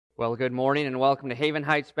Well, good morning and welcome to Haven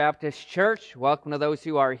Heights Baptist Church. Welcome to those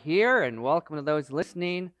who are here and welcome to those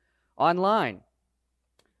listening online.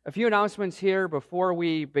 A few announcements here before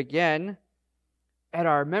we begin. At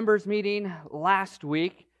our members meeting last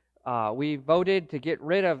week, we voted to get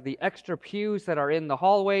rid of the extra pews that are in the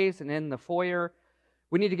hallways and in the foyer.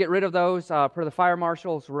 We need to get rid of those per the fire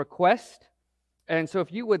marshal's request. And so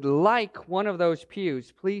if you would like one of those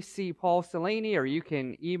pews, please see Paul Delaney or you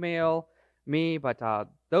can email me, but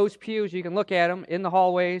those pews, you can look at them in the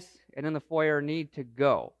hallways and in the foyer, need to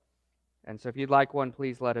go. And so if you'd like one,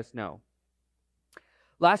 please let us know.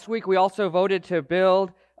 Last week, we also voted to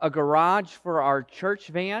build a garage for our church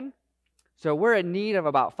van. So we're in need of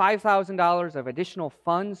about $5,000 of additional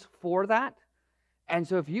funds for that. And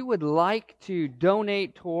so if you would like to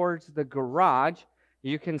donate towards the garage,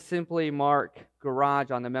 you can simply mark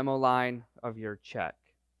garage on the memo line of your check.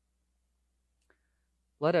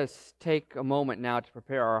 Let us take a moment now to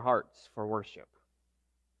prepare our hearts for worship.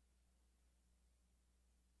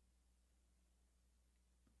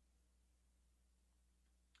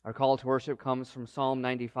 Our call to worship comes from Psalm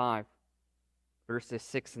 95, verses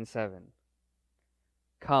 6 and 7.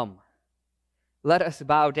 Come, let us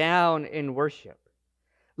bow down in worship.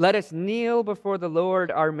 Let us kneel before the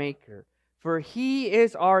Lord our Maker, for He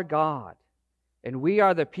is our God, and we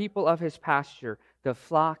are the people of His pasture, the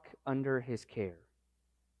flock under His care.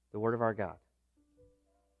 The word of our God.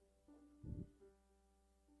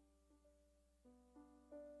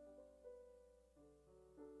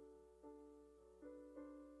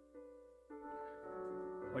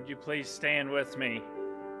 Would you please stand with me?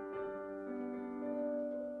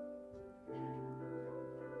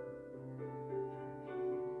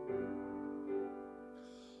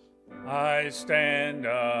 I stand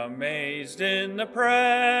amazed in the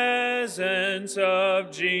presence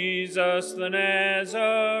of Jesus the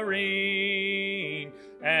Nazarene,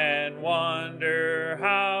 and wonder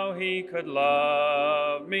how He could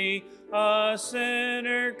love me, a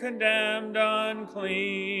sinner condemned unclean.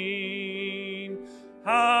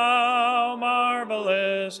 How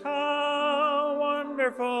marvelous, how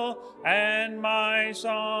wonderful, and my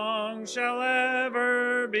song shall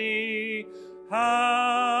ever be.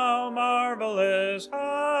 How marvelous,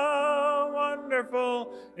 how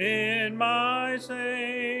wonderful, in my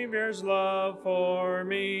Savior's love for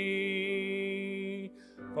me.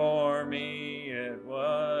 For me it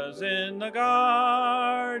was in the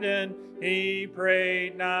garden, He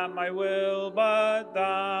prayed, not my will but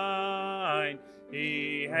thine.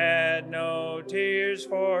 He had no tears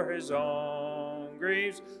for His own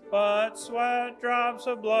griefs, but sweat drops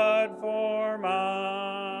of blood for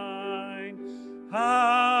mine.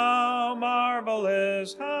 How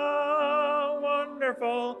marvelous, how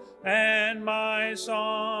wonderful, and my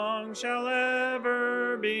song shall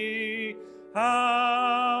ever be.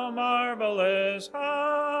 How marvelous,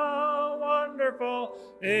 how wonderful,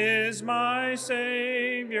 is my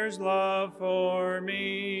Savior's love for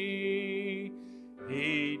me.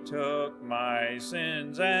 He took my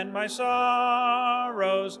sins and my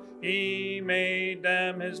sorrows, He made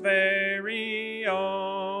them His very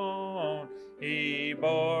own. He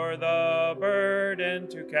bore the burden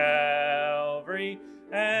to Calvary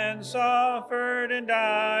and suffered and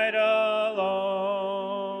died alone.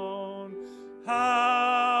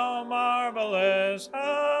 How marvelous,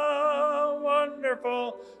 how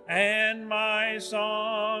wonderful, and my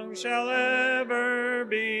song shall ever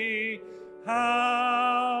be.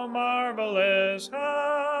 How marvelous,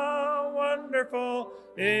 how wonderful,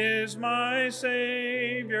 is my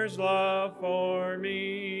Savior's love for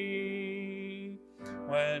me.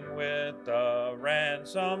 When with the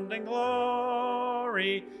ransomed in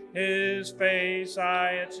glory His face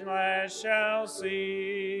I at last shall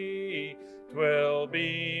see, 'twill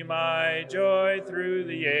be my joy through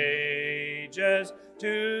the ages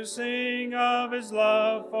to sing of His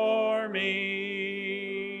love for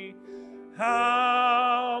me.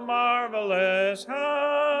 How marvelous,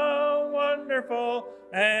 how wonderful,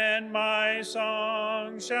 and my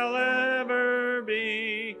song shall ever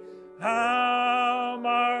be. How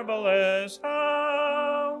marvelous,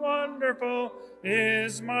 how wonderful,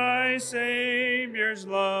 is my Savior's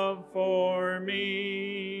love for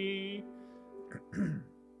me.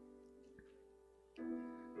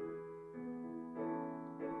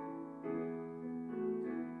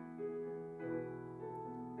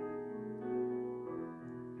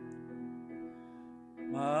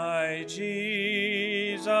 My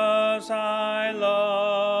Jesus, I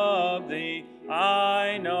love Thee,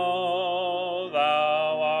 I know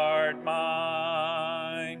Thou art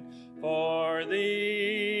mine. For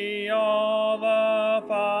Thee all the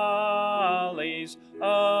follies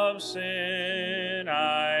of sin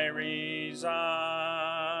I I resign.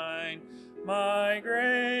 My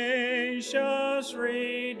gracious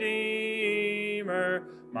Redeemer,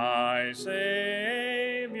 my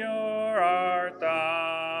Savior art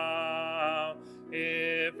thou.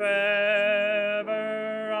 If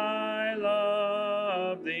ever I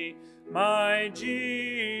love thee, my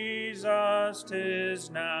Jesus, 'tis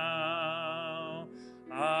now.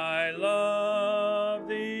 I love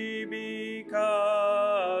thee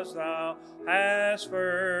because thou hast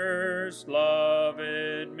first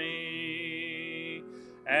loved me,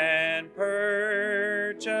 and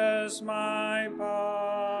purchased my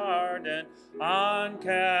pardon on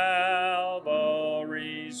Calvary's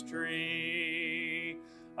tree.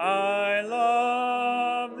 I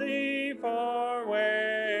love thee for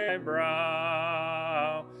where thy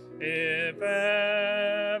brow, if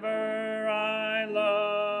ever I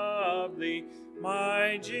love thee,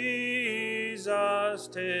 my Jesus,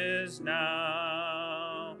 'tis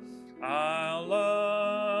now. I'll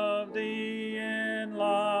love thee in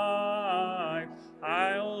life,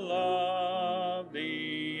 I'll love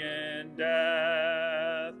thee in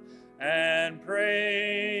death, and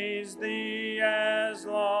praise thee as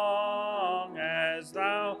long as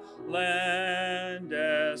thou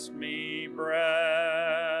lendest me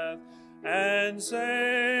breath, and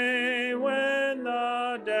say when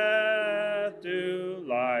the death dew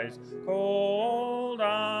lies cold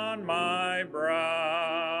on my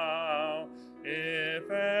brow, if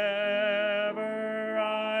ever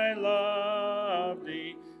I love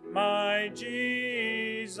thee, my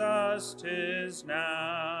Jesus, 'tis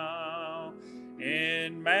now.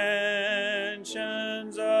 In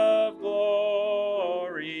mansions of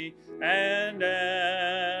glory and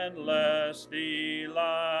endless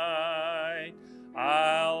delight,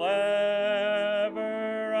 I'll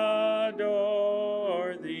ever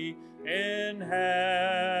adore thee in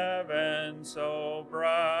heaven so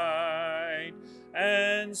bright,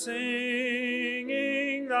 and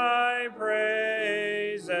singing thy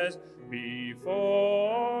praises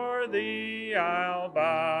before thee I'll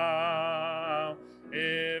bow.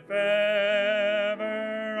 If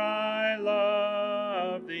ever I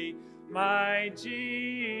love thee, my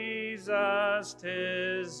Jesus,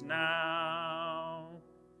 'tis now.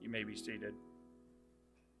 You may be seated.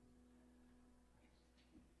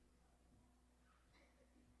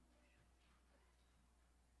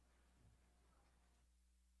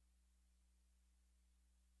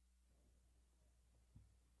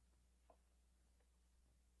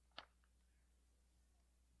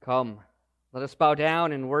 Come, let us bow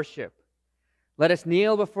down and worship. Let us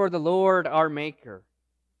kneel before the Lord our Maker,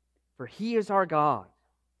 for he is our God,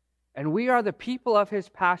 and we are the people of his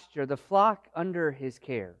pasture, the flock under his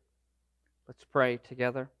care. Let's pray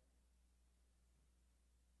together.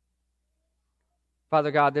 Father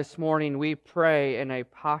God, this morning we pray in a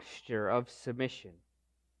posture of submission.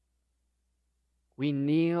 We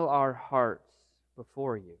kneel our hearts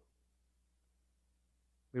before you.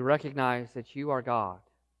 We recognize that you are God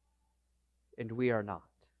and we are not.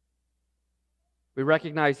 We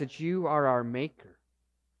recognize that you are our Maker.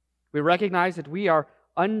 We recognize that we are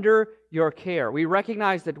under your care. We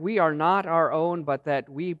recognize that we are not our own, but that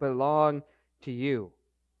we belong to you.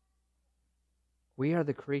 We are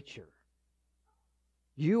the creature.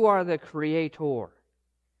 You are the Creator.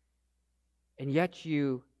 And yet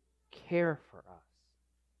you care for us.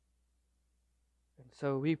 And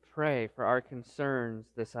so we pray for our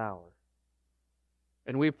concerns this hour.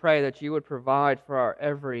 And we pray that you would provide for our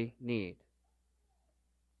every need.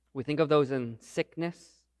 We think of those in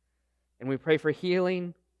sickness, and we pray for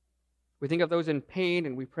healing. We think of those in pain,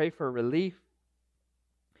 and we pray for relief.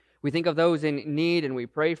 We think of those in need, and we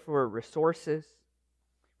pray for resources.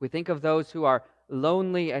 We think of those who are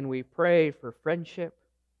lonely, and we pray for friendship.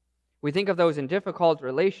 We think of those in difficult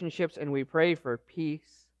relationships, and we pray for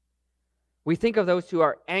peace. We think of those who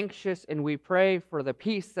are anxious, and we pray for the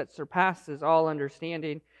peace that surpasses all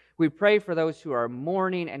understanding. We pray for those who are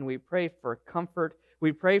mourning, and we pray for comfort.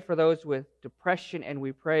 We pray for those with depression, and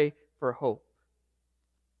we pray for hope.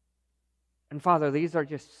 And Father, these are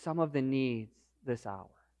just some of the needs this hour.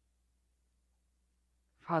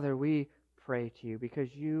 Father, we pray to you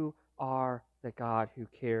because you are the God who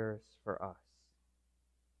cares for us.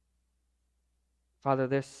 Father,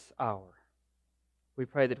 this hour, we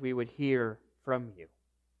pray that we would hear from you.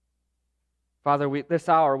 Father, this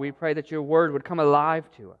hour, we pray that your word would come alive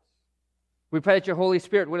to us. We pray that your Holy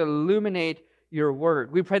Spirit would illuminate your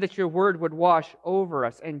word. We pray that your word would wash over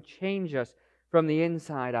us and change us from the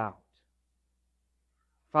inside out.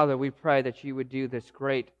 Father, we pray that you would do this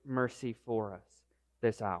great mercy for us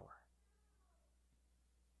this hour.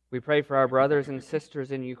 We pray for our brothers and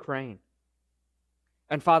sisters in Ukraine.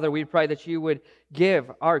 And Father, we pray that you would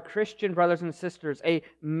give our Christian brothers and sisters a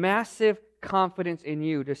massive confidence in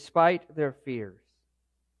you despite their fears.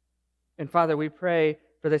 And Father, we pray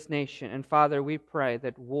for this nation. And Father, we pray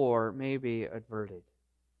that war may be averted.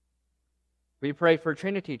 We pray for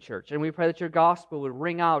Trinity Church, and we pray that your gospel would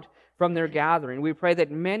ring out from their gathering. We pray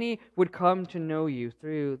that many would come to know you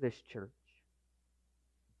through this church.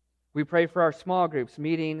 We pray for our small groups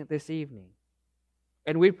meeting this evening.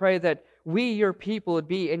 And we pray that we, your people, would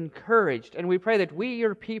be encouraged. And we pray that we,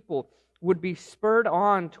 your people, would be spurred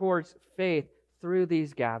on towards faith through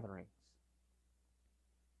these gatherings.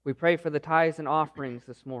 We pray for the tithes and offerings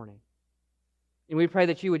this morning. And we pray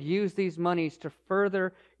that you would use these monies to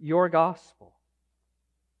further your gospel.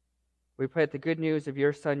 We pray that the good news of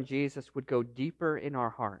your Son Jesus would go deeper in our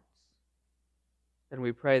hearts. And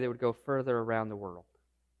we pray that it would go further around the world.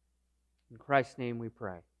 In Christ's name we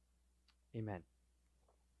pray. Amen.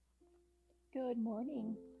 Good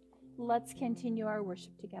morning. Let's continue our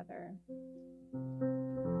worship together.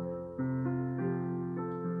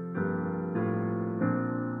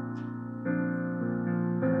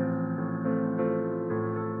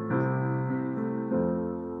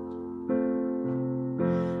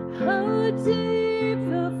 How deep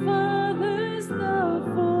the Father's love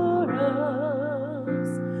for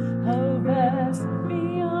us, how vast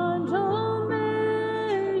beyond all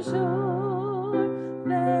measure,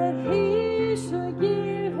 that He should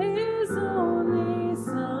give His only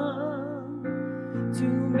Son to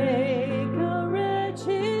make a wretch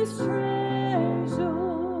His treasure.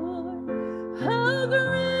 How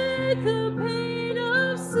great the pain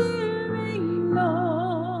of searing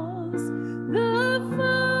loss! The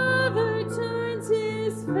Father turns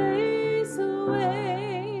His face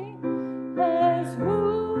away, as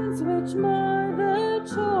wounds which mar the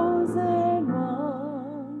chosen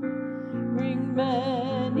one bring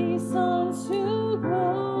many sons to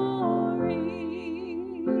glory.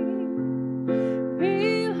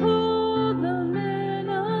 Behold the man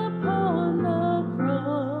upon the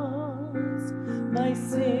cross, my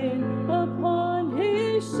sin upon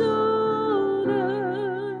His shoulders.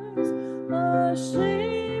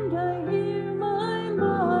 Ashamed I hear my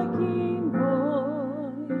mocking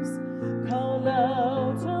voice call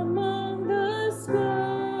out among the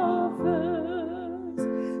scoffers.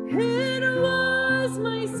 It was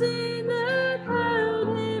my sin that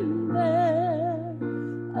held Him there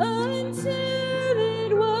until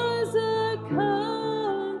it was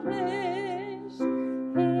accomplished.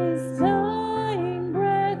 His dying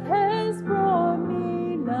breath has brought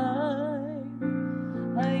me life.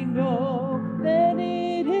 I know that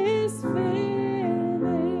it is finished.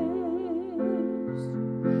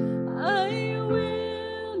 I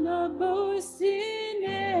will not boast in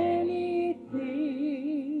anything,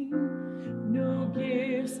 no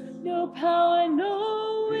gifts, no power,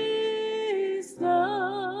 no wisdom,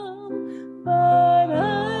 but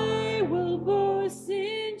I will boast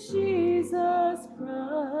in Jesus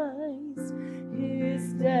Christ,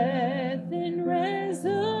 His death and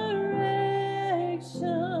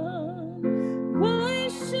resurrection. Why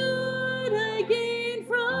should I gain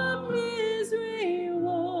from His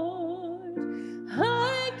reward?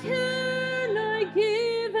 I cannot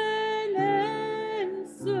give an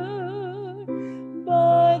answer,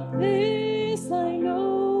 but this I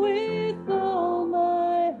know with all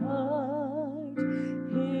my heart: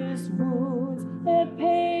 His wounds have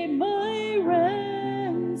paid my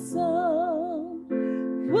ransom.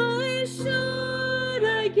 Why should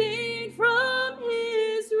I gain from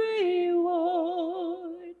His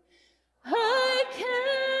reward? I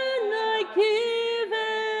cannot give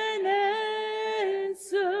an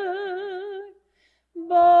answer,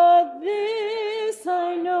 but this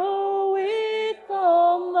I know with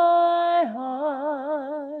all my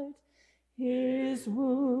heart: His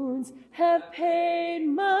wounds have paid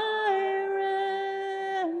my ransom.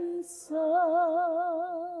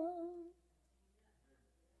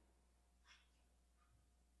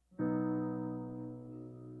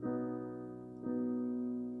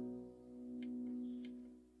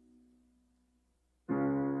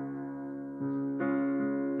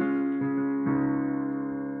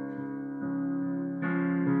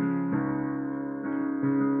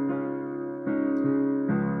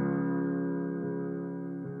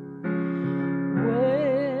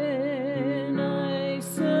 When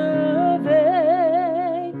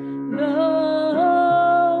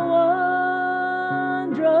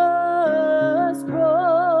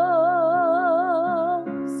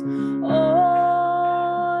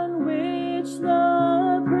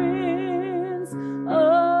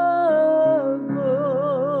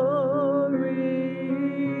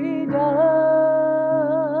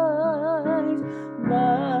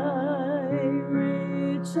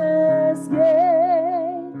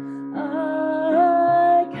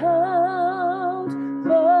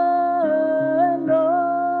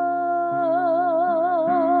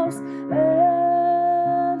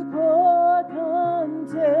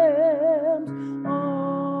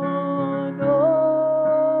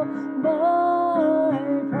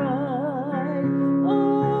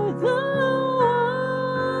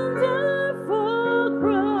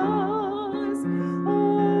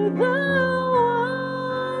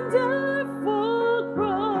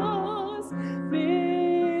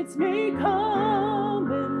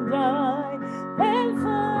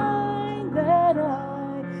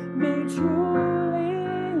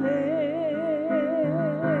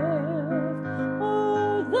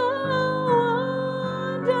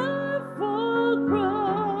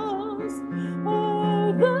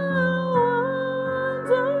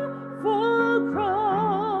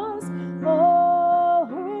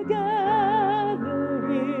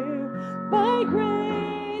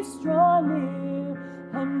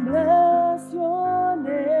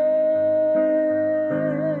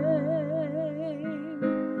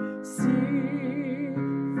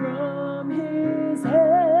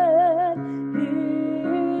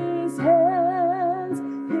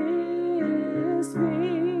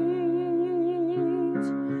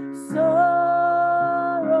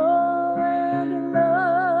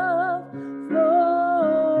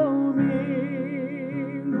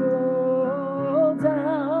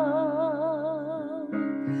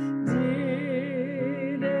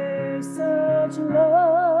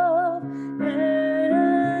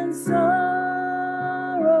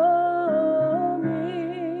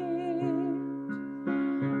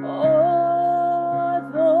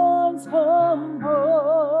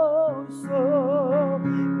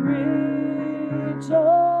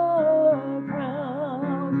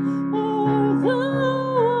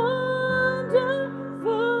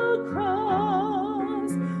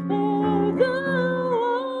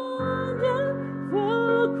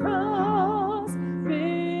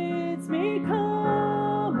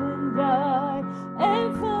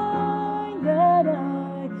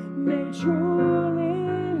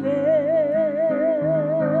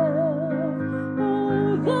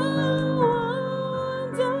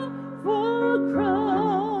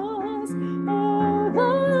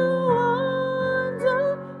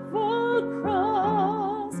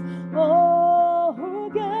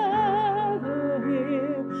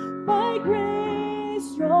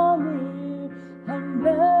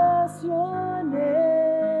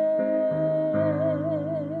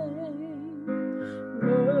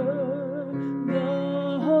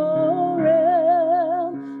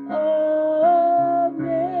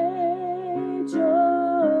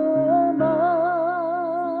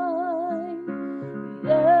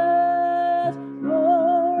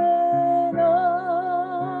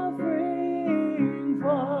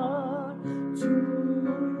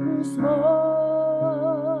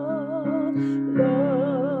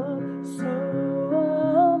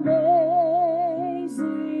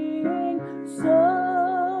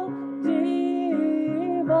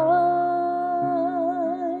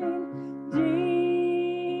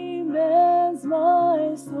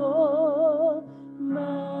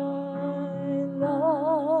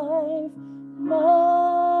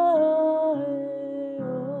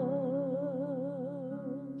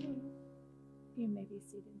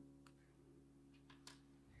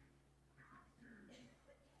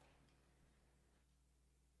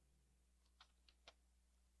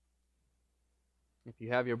If you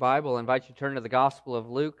have your Bible, I invite you to turn to the Gospel of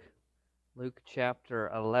Luke, Luke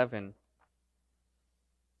chapter 11.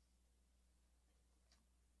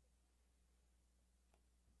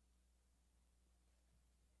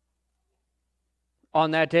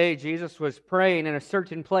 On that day, Jesus was praying in a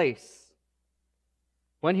certain place.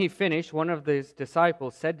 When he finished, one of his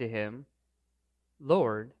disciples said to him,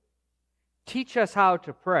 "Lord, teach us how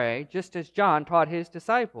to pray, just as John taught his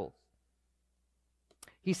disciples."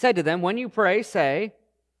 He said to them, "When you pray, say,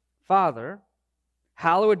 'Father,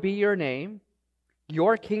 hallowed be your name,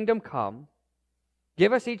 your kingdom come.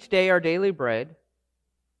 Give us each day our daily bread.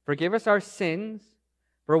 Forgive us our sins,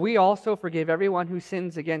 for we also forgive everyone who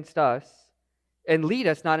sins against us. And lead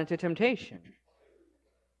us not into temptation.'"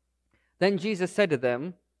 Then Jesus said to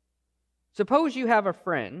them, "Suppose you have a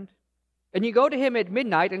friend, and you go to him at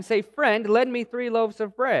midnight and say, 'Friend, lend me 3 loaves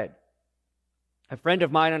of bread. A friend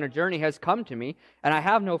of mine on a journey has come to me, and I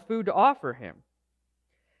have no food to offer him.'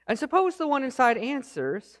 And suppose the one inside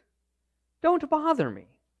answers, 'Don't bother me.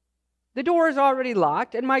 The door is already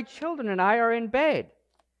locked, and my children and I are in bed.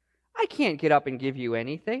 I can't get up and give you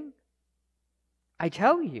anything.' I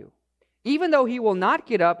tell you, even though he will not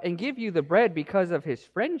get up and give you the bread because of his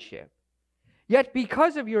friendship, yet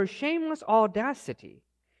because of your shameless audacity,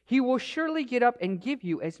 he will surely get up and give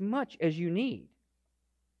you as much as you need.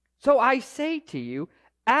 So I say to you,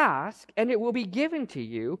 ask, and it will be given to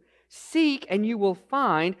you. Seek, and you will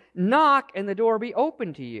find. Knock, and the door will be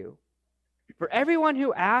opened to you. For everyone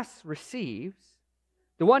who asks receives,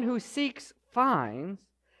 the one who seeks finds,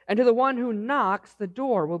 and to the one who knocks the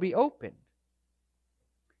door will be opened.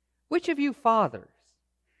 Which of you fathers,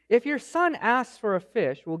 if your son asks for a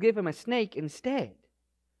fish, will give him a snake instead?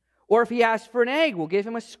 Or if he asks for an egg, will give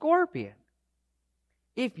him a scorpion?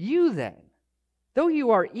 If you then, though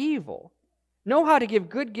you are evil, know how to give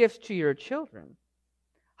good gifts to your children,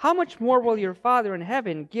 how much more will your Father in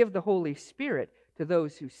heaven give the Holy Spirit to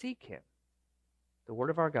those who seek him?" The word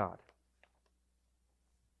of our God.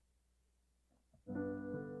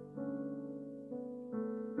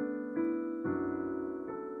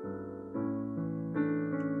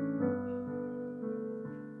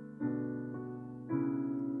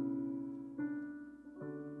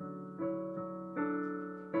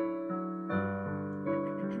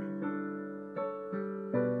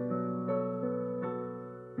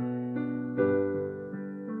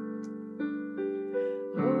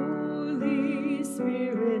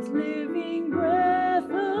 Living breath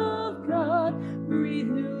of God, breathe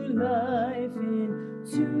new life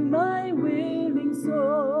into my willing soul.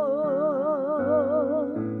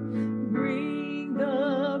 Bring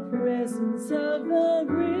the presence of the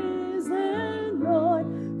risen Lord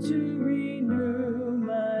to renew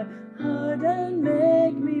my heart and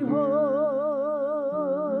make me whole.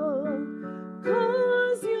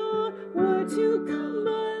 Cause your word to come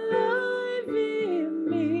alive in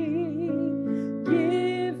me.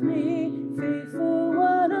 Give me faith for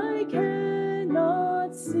what I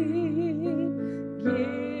cannot see.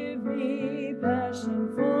 Give me passion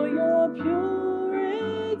for your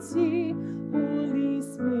purity. Holy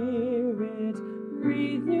Spirit,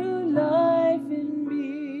 breathe new life in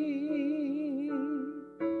me.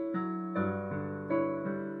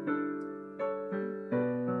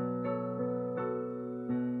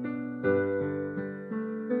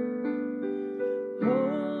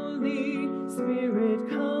 Holy Spirit,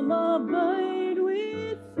 come abide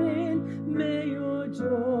within. May your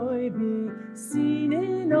joy be seen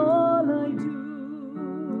in all I do.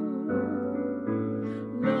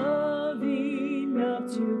 Love enough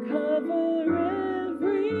to cover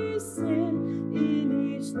every sin in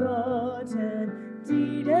each thought and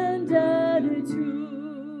deed and attitude.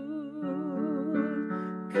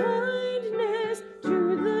 Kindness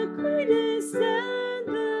to the greatest and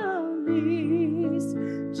the least.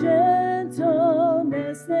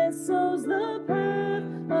 Gentleness that sows the path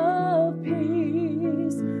of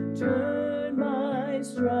peace. Turn my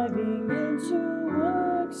striving into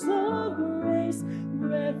works of grace.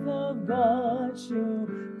 Breath of God, show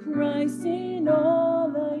Christ in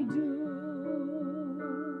all I do.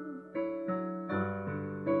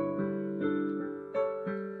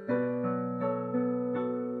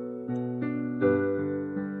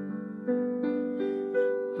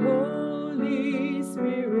 Holy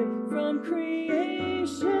Spirit, from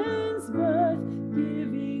creation's birth,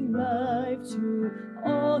 giving life to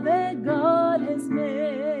all that God has made.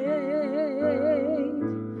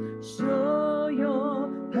 Show your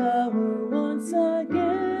power once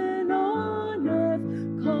again on earth.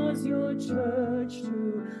 Cause your church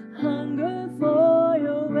to hunger for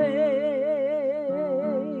your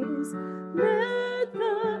ways. Let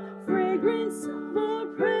the fragrance of our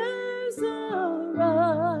prayers arise.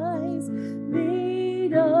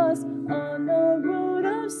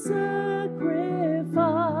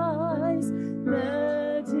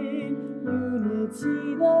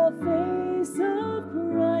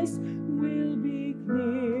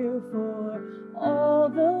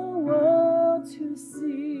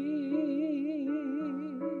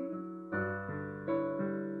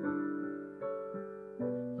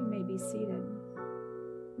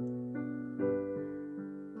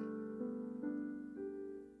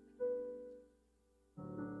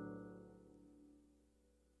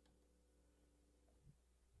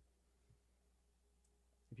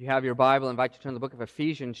 If you have your Bible, I invite you to turn to the book of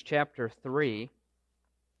Ephesians chapter 3.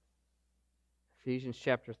 Ephesians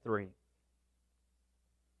chapter 3.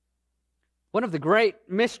 One of the great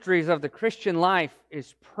mysteries of the Christian life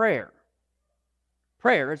is prayer.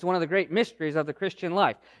 Prayer is one of the great mysteries of the Christian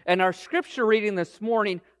life. And our scripture reading this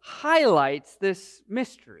morning highlights this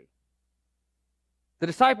mystery. The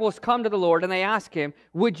disciples come to the Lord and they ask Him,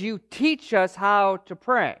 would you teach us how to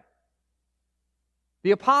pray? The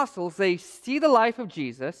apostles, they see the life of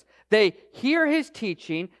Jesus, they hear His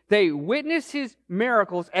teaching, they witness His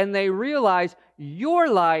miracles, and they realize your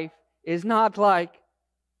life is not like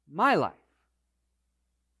my life.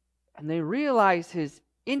 And they realize His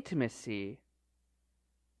intimacy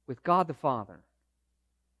with God the Father.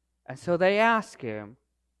 And so they ask Him,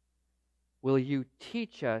 will you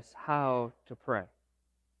teach us how to pray?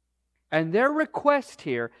 And their request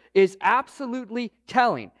here is absolutely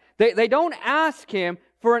telling. They don't ask Him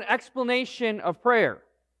for an explanation of prayer.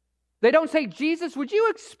 They don't say, Jesus, would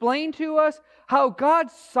you explain to us how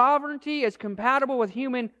God's sovereignty is compatible with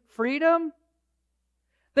human freedom?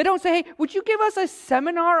 They don't say, hey, would you give us a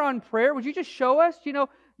seminar on prayer? Would you just show us,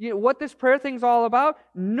 what this prayer thing's all about?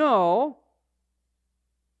 No.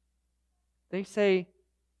 They say,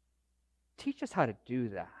 teach us how to do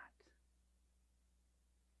that.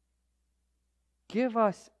 Give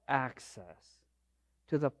us access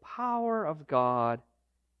to the power of God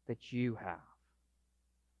that you have.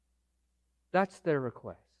 That's their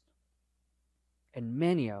request. And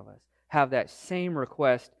many of us have that same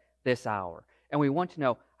request this hour. And we want to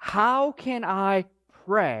know, how can I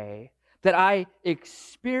pray that I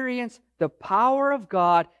experience the power of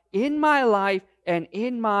God in my life and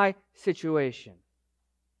in my situation?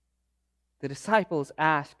 The disciples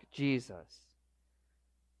ask Jesus,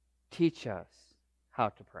 teach us how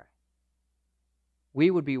to pray. We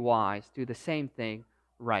would be wise to do the same thing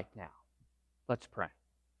right now. Let's pray.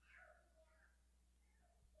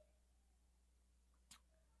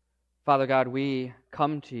 Father God, we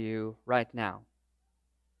come to you right now.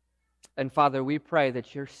 And Father, we pray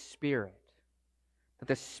that your Spirit, that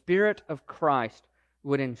the Spirit of Christ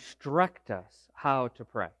would instruct us how to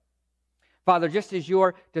pray. Father, just as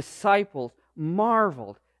your disciples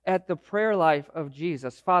marveled at the prayer life of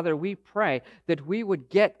Jesus, Father, we pray that we would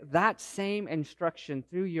get that same instruction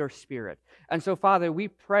through your Spirit. And so, Father, we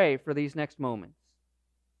pray for these next moments.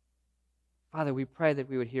 Father, we pray that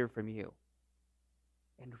we would hear from you.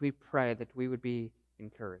 And we pray that we would be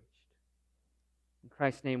encouraged. In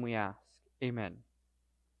Christ's name we ask. Amen.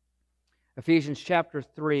 Ephesians chapter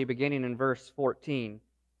 3, beginning in verse 14.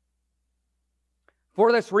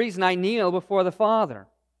 For this reason I kneel before the Father,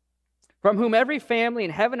 from whom every family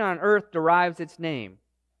in heaven and on earth derives its name.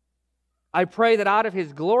 I pray that out of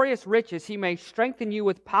His glorious riches He may strengthen you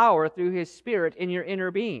with power through His Spirit in your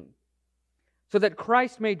inner being, so that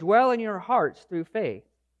Christ may dwell in your hearts through faith.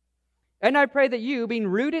 And I pray that you, being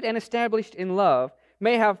rooted and established in love,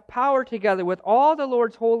 may have power together with all the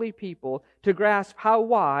Lord's holy people to grasp how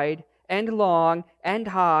wide and long and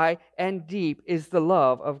high and deep is the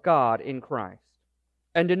love of God in Christ,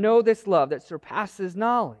 and to know this love that surpasses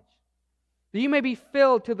knowledge, that you may be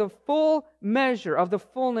filled to the full measure of the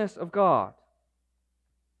fullness of God.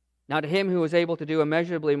 Now to Him who is able to do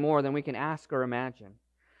immeasurably more than we can ask or imagine,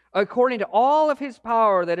 according to all of His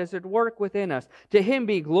power that is at work within us, to Him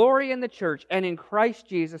be glory in the church and in Christ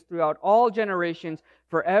Jesus throughout all generations,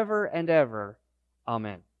 forever and ever.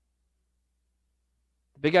 Amen.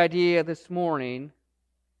 The big idea this morning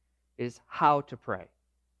is how to pray.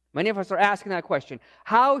 Many of us are asking that question.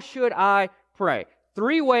 How should I pray?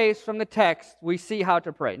 3 ways from the text we see how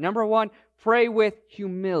to pray. Number 1, pray with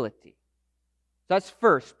humility. That's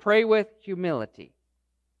first, pray with humility.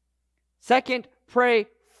 Second, pray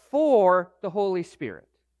for the Holy Spirit.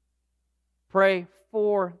 Pray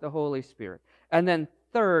for the Holy Spirit. And then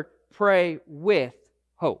third, pray with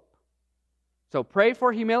hope. So pray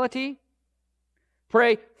for humility,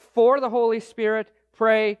 pray for the Holy Spirit,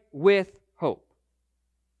 pray with hope.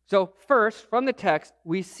 So first, from the text,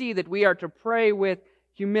 we see that we are to pray with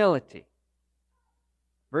humility.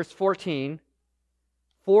 Verse 14,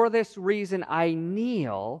 for this reason I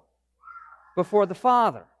kneel before the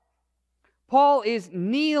Father. Paul is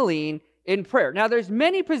kneeling in prayer. Now, there's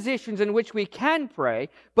many positions in which we can pray,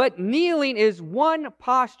 but kneeling is one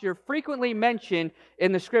posture frequently mentioned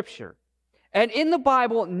in the Scripture. And in the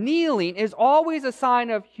Bible, kneeling is always a sign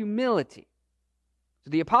of humility. So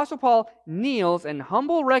the Apostle Paul kneels in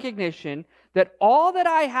humble recognition that all that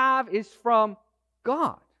I have is from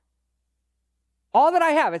God. All that I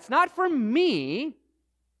have, it's not from me,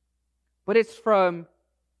 but it's from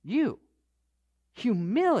you.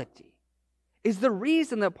 Humility is the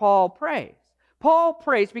reason that Paul prays. Paul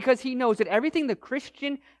prays because he knows that everything the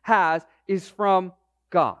Christian has is from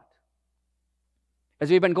God. As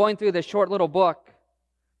we've been going through this short little book,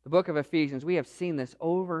 the book of Ephesians, we have seen this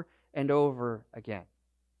over and over again.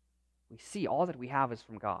 We see all that we have is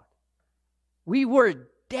from God. We were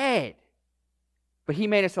dead, but He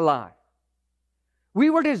made us alive. We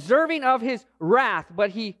were deserving of His wrath, but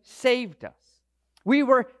He saved us. We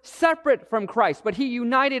were separate from Christ, but He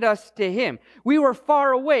united us to Him. We were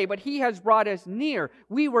far away, but He has brought us near.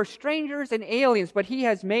 We were strangers and aliens, but He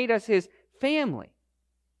has made us His family.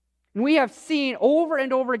 And we have seen over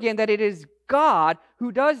and over again that it is God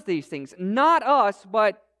who does these things, not us,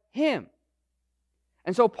 but Him.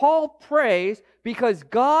 And so Paul prays because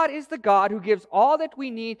God is the God who gives all that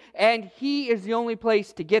we need, and He is the only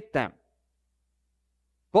place to get them.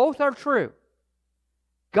 Both are true.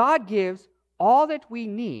 God gives all that we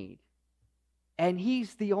need, and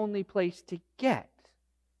He's the only place to get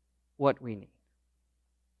what we need.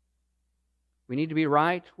 We need to be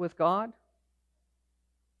right with God.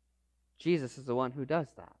 Jesus is the one who does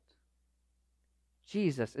that.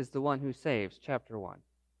 Jesus is the one who saves, chapter 1.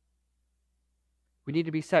 We need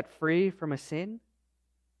to be set free from a sin.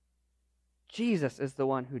 Jesus is the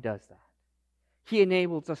one who does that. He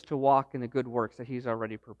enables us to walk in the good works that He's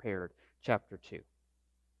already prepared, chapter 2.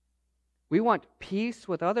 We want peace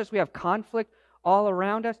with others. We have conflict all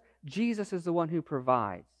around us. Jesus is the one who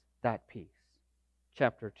provides that peace,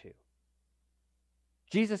 chapter 2.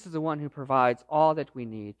 Jesus is the one who provides all that we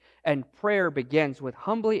need. And prayer begins with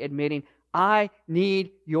humbly admitting, I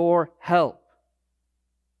need your help.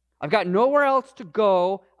 I've got nowhere else to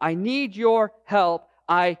go. I need your help.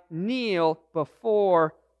 I kneel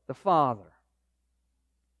before the Father.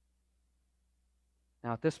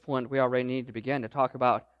 Now, at this point, we already need to begin to talk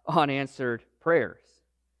about unanswered prayers.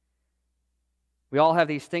 We all have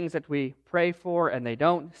these things that we pray for, and they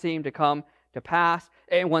don't seem to come to pass.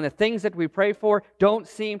 And when the things that we pray for don't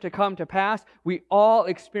seem to come to pass, we all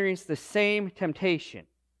experience the same temptation.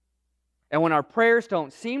 And when our prayers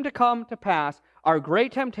don't seem to come to pass, our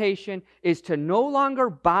great temptation is to no longer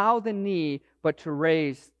bow the knee, but to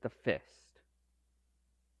raise the fist.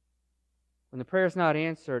 When the prayer is not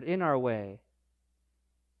answered in our way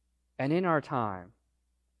and in our time,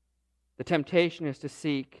 the temptation is to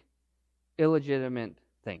seek illegitimate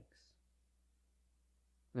things.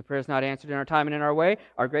 When the prayer is not answered in our time and in our way,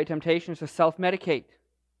 our great temptation is to self-medicate,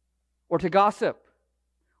 or to gossip,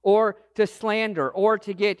 or to slander, or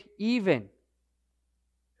to get even.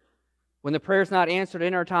 When the prayer is not answered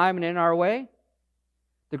in our time and in our way,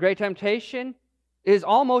 the great temptation is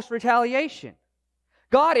almost retaliation.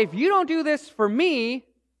 God, if you don't do this for me,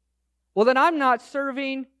 well, then I'm not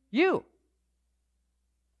serving you.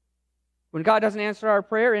 When God doesn't answer our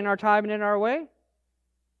prayer in our time and in our way,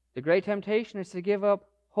 the great temptation is to give up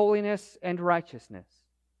holiness and righteousness.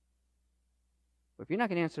 But if you're not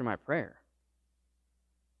going to answer my prayer,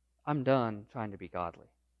 I'm done trying to be godly.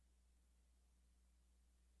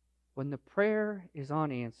 When the prayer is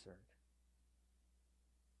unanswered,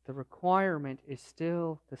 the requirement is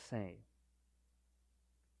still the same.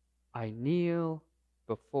 I kneel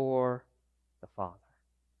before the Father.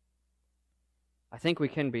 I think we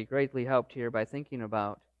can be greatly helped here by thinking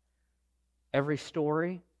about every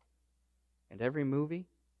story and every movie.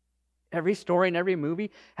 Every story and every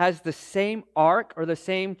movie has the same arc or the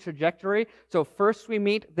same trajectory. So first we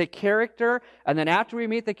meet the character, and then after we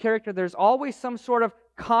meet the character, there's always some sort of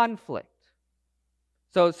conflict.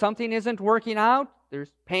 So something isn't working out,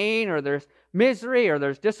 there's pain or there's misery or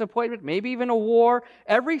there's disappointment, maybe even a war.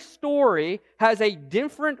 Every story has a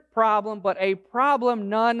different problem, but a problem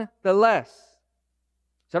nonetheless.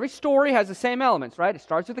 So every story has the same elements, right? It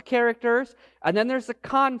starts with the characters, and then there's the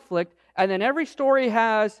conflict, and then every story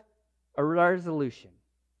has a resolution.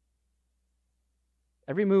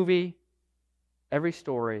 Every movie, every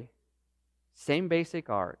story, same basic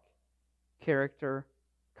arc: character,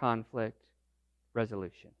 conflict,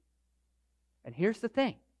 resolution. And here's the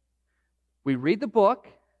thing. We read the book,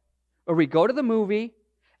 or we go to the movie,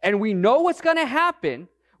 and we know what's going to happen.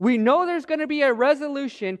 We know there's going to be a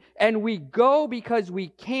resolution, and we go because we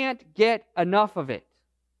can't get enough of it.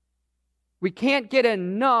 We can't get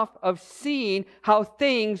enough of seeing how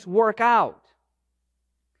things work out.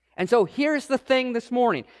 And so here's the thing this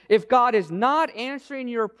morning. If God is not answering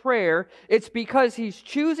your prayer, it's because He's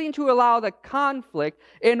choosing to allow the conflict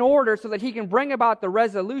in order so that He can bring about the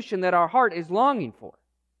resolution that our heart is longing for.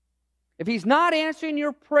 If He's not answering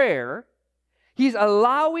your prayer, He's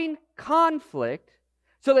allowing conflict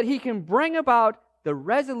so that He can bring about the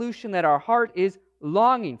resolution that our heart is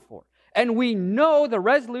longing for. And we know the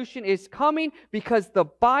resolution is coming because the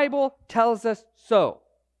Bible tells us so.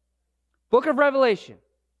 Book of Revelation.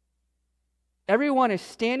 Everyone is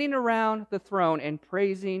standing around the throne and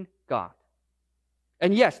praising God.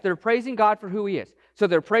 And yes, they're praising God for who He is. So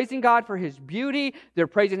they're praising God for His beauty. They're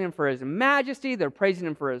praising Him for His majesty. They're praising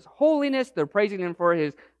Him for His holiness. They're praising Him for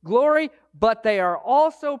His glory. But they are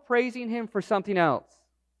also praising Him for something else.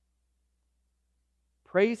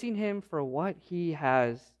 Praising Him for what He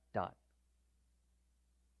has done.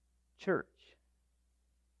 Church,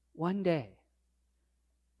 one day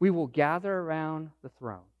we will gather around the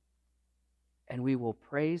throne and we will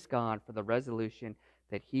praise God for the resolution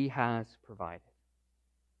that He has provided.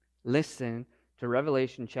 Listen to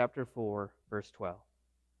Revelation chapter 4, verse 12.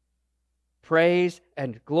 Praise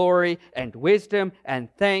and glory and wisdom and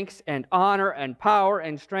thanks and honor and power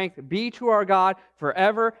and strength be to our God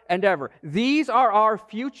forever and ever. These are our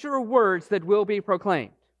future words that will be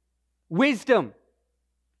proclaimed. Wisdom.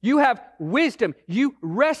 You have wisdom. You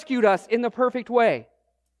rescued us in the perfect way.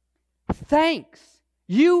 Thanks.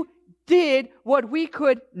 You did what we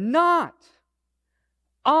could not.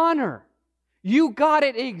 Honor. You got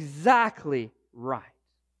it exactly right.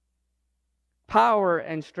 Power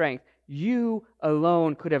and strength. You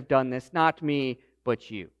alone could have done this, not me,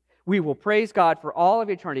 but you. We will praise God for all of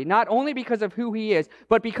eternity, not only because of who He is,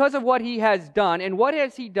 but because of what He has done. And what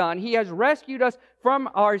has He done? He has rescued us from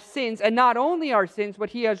our sins, and not only our sins, but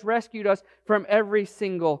He has rescued us from every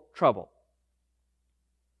single trouble.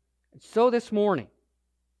 And so this morning,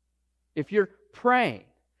 if you're praying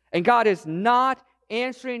and God is not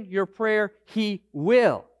answering your prayer, He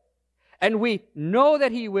will. And we know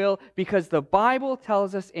that He will because the Bible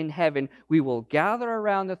tells us in heaven we will gather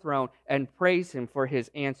around the throne and praise Him for His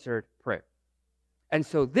answered prayer. And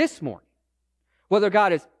so this morning, whether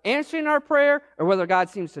God is answering our prayer or whether God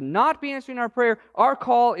seems to not be answering our prayer, our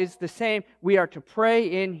call is the same. We are to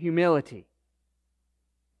pray in humility.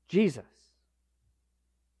 Jesus,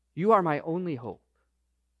 You are my only hope,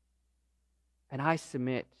 and I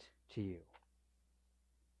submit to You.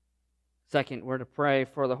 Second, we're to pray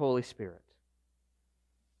for the Holy Spirit.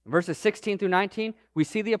 In verses 16 through 19, we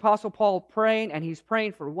see the Apostle Paul praying, and he's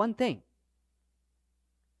praying for one thing.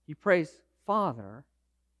 He prays, Father,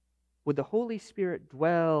 would the Holy Spirit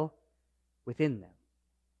dwell within them?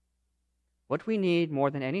 What we need more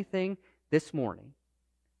than anything this morning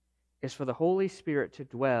is for the Holy Spirit to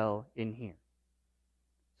dwell in here.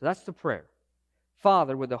 So that's the prayer.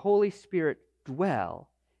 Father, would the Holy Spirit dwell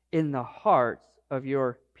in the hearts of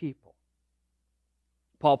Your people?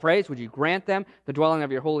 Paul prays, would You grant them the dwelling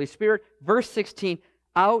of Your Holy Spirit? Verse 16,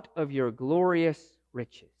 out of Your glorious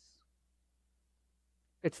riches.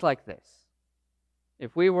 It's like this.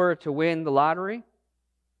 If we were to win the lottery,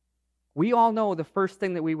 we all know the first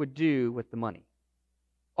thing that we would do with the money.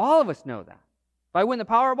 All of us know that. If I win the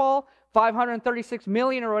Powerball, 536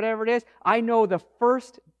 million or whatever it is, I know the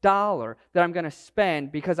first dollar that I'm going to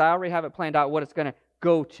spend because I already have it planned out what it's going to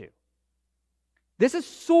go to. This is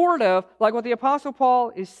sort of like what the Apostle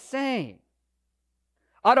Paul is saying.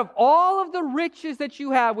 Out of all of the riches that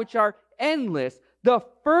you have, which are endless, the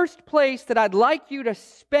first place that I'd like you to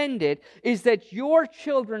spend it is that your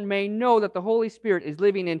children may know that the Holy Spirit is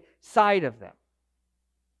living inside of them.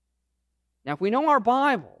 Now, if we know our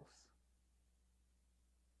Bibles,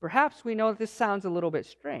 perhaps we know that this sounds a little bit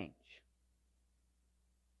strange.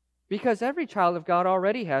 Because every child of God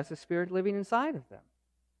already has the Spirit living inside of them.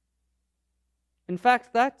 In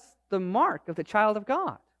fact, that's the mark of the child of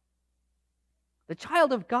God. The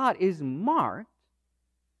child of God is marked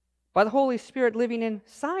by the Holy Spirit living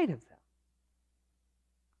inside of them.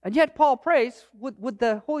 And yet Paul prays, would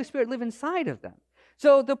the Holy Spirit live inside of them?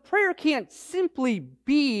 So the prayer can't simply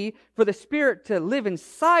be for the Spirit to live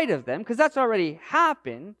inside of them, because that's already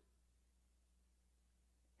happened.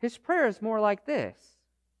 His prayer is more like this.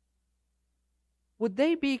 Would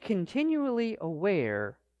they be continually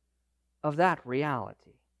aware of that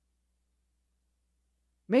reality?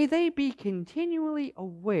 May they be continually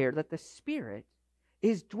aware that the Spirit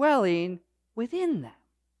is dwelling within them.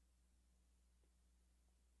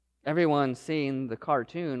 Everyone's seen the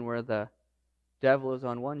cartoon where the devil is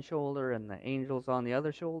on one shoulder and the angel's on the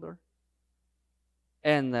other shoulder.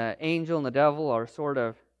 And the angel and the devil are sort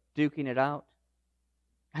of duking it out.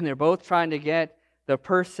 And they're both trying to get the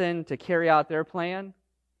person to carry out their plan.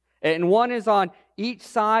 And one is on each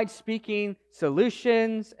side speaking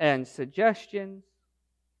solutions and suggestions.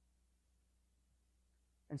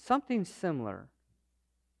 And something similar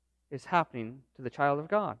is happening to the child of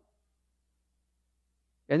God.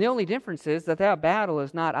 And the only difference is that battle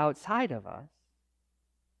is not outside of us,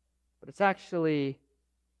 but it's actually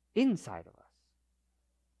inside of us.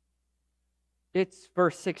 It's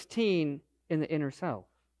verse 16 in the inner self.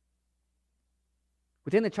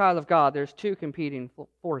 Within the child of God, there's two competing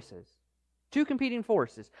forces. Two competing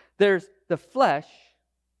forces. There's the flesh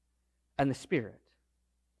and the spirit.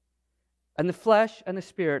 And the flesh and the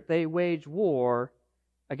spirit, they wage war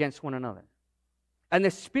against one another. And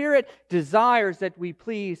the spirit desires that we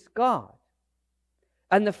please God.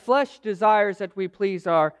 And the flesh desires that we please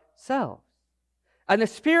ourselves. And the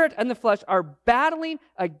spirit and the flesh are battling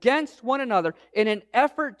against one another in an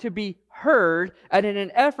effort to be heard and in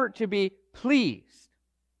an effort to be pleased.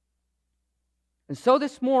 And so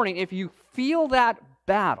this morning, if you feel that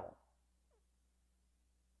battle,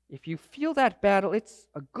 it's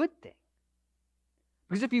a good thing.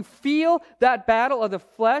 Because if you feel that battle of the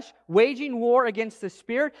flesh waging war against the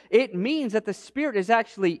spirit, it means that the spirit is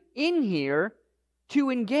actually in here to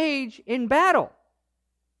engage in battle.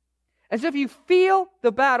 And so if you feel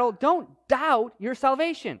the battle, don't doubt your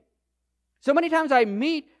salvation. So many times I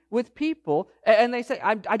meet with people and they say,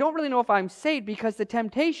 I don't really know if I'm saved because the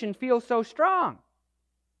temptation feels so strong.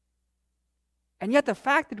 And yet the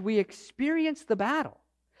fact that we experience the battle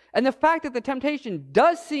and the fact that the temptation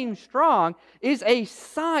does seem strong is a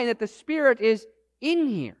sign that the Spirit is in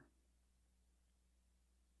here.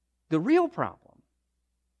 The real problem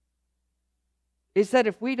is that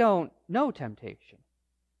if we don't know temptation,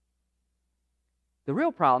 the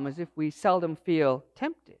real problem is if we seldom feel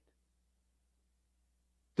tempted.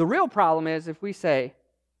 The real problem is if we say,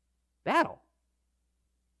 battle.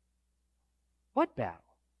 What battle?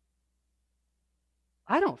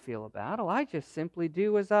 I don't feel a battle. I just simply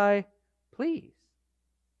do as I please.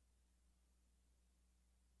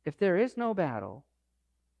 If there is no battle,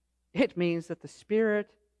 it means that the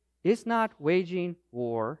Spirit is not waging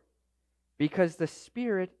war because the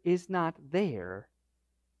Spirit is not there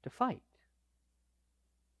to fight.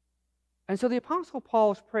 And so the Apostle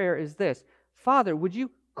Paul's prayer is this: Father, would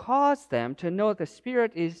you cause them to know that the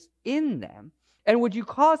Spirit is in them? And would you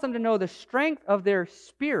cause them to know the strength of their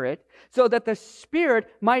spirit so that the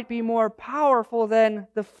spirit might be more powerful than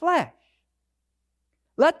the flesh?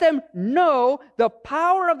 Let them know the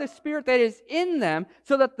power of the Spirit that is in them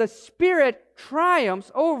so that the Spirit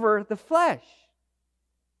triumphs over the flesh.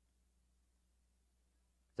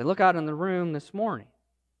 As I look out in the room this morning,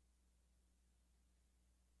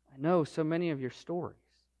 I know so many of your stories.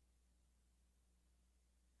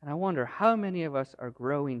 And I wonder how many of us are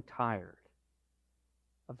growing tired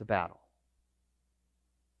of the battle.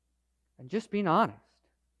 And just being honest,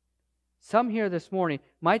 some here this morning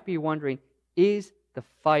might be wondering, is the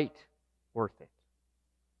fight worth it?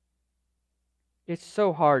 It's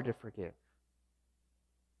so hard to forgive.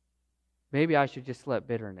 Maybe I should just let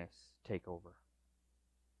bitterness take over.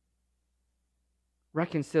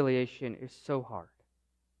 Reconciliation is so hard.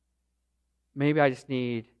 Maybe I just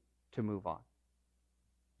need to move on.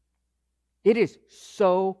 It is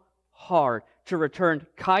so hard to return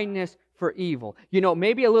kindness for evil. You know,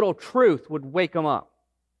 maybe a little truth would wake them up.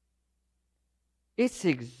 It's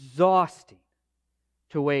exhausting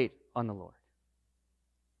to wait on the Lord.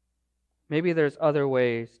 Maybe there's other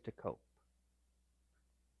ways to cope.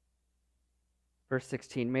 Verse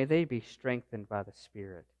 16, may they be strengthened by the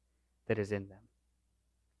Spirit that is in them.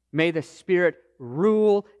 May the Spirit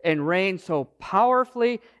rule and reign so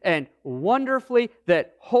powerfully and wonderfully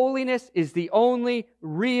that holiness is the only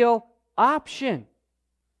real option.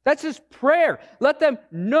 That's his prayer. Let them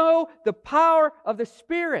know the power of the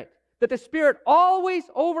Spirit, that the Spirit always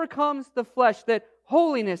overcomes the flesh, that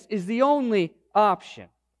holiness is the only option.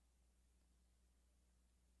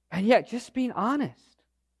 And yet, just being honest,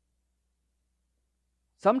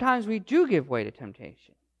 sometimes we do give way to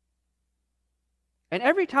temptation. And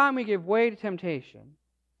every time we give way to temptation,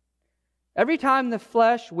 every time the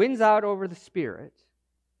flesh wins out over the Spirit,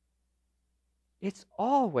 it's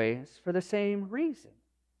always for the same reason.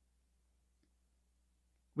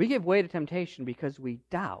 We give way to temptation because we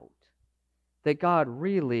doubt that God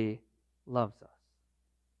really loves us.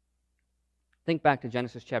 Think back to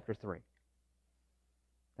Genesis chapter 3.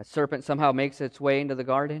 That serpent somehow makes its way into the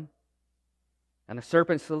garden, and the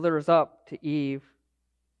serpent slithers up to Eve.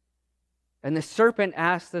 And the serpent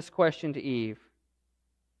asks this question to Eve: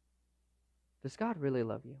 does God really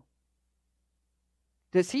love you?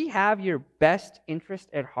 Does He have your best interest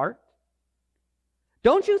at heart?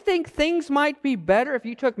 Don't you think things might be better if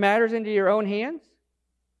you took matters into your own hands?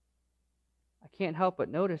 I can't help but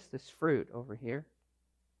notice this fruit over here.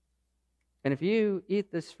 And if you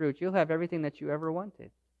eat this fruit, you'll have everything that you ever wanted.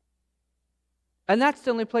 And that's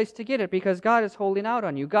the only place to get it, because God is holding out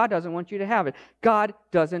on you. God doesn't want you to have it. God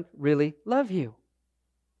doesn't really love you.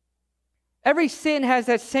 Every sin has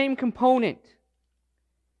that same component.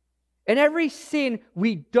 In every sin,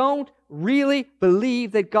 we don't really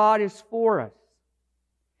believe that God is for us.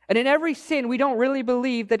 And in every sin, we don't really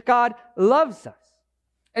believe that God loves us.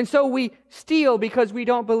 And so we steal because we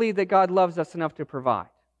don't believe that God loves us enough to provide.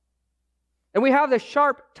 And we have the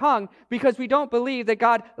sharp tongue because we don't believe that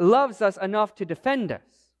God loves us enough to defend us.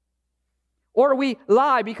 Or we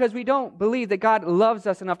lie because we don't believe that God loves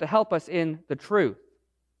us enough to help us in the truth.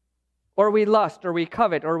 Or we lust, or we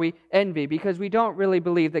covet, or we envy because we don't really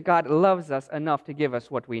believe that God loves us enough to give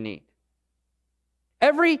us what we need.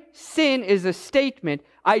 Every sin is a statement,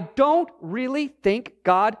 I don't really think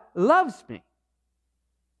God loves me.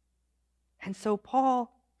 And so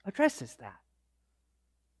Paul addresses that.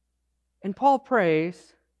 And Paul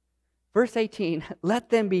prays, verse 18, let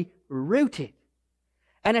them be rooted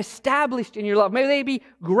and established in your love. May they be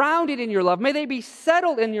grounded in your love. May they be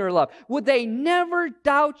settled in your love. Would they never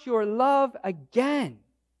doubt your love again?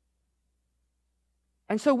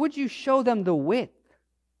 And so would you show them the width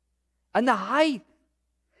and the height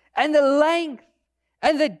and the length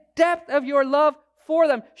and the depth of your love for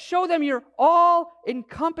them? Show them your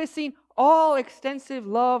all-encompassing, all-extensive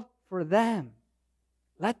love for them.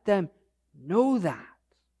 Let them know that.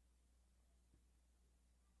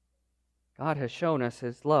 God has shown us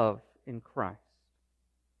His love in Christ.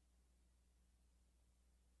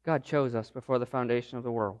 God chose us before the foundation of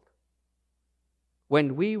the world.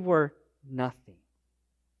 When we were nothing,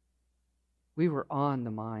 we were on the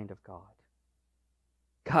mind of God.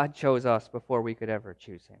 God chose us before we could ever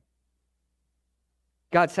choose Him.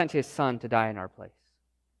 God sent His Son to die in our place.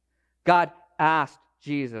 God asked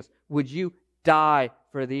Jesus, would you die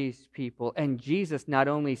for these people? And Jesus not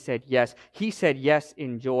only said yes, He said yes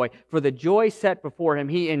in joy. For the joy set before Him,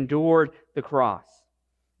 He endured the cross.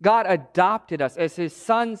 God adopted us as His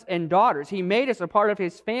sons and daughters. He made us a part of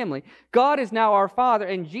His family. God is now our Father,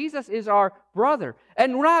 and Jesus is our brother.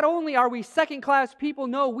 And not only are we second-class people,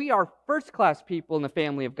 no, we are first-class people in the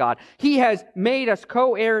family of God. He has made us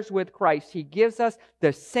co-heirs with Christ. He gives us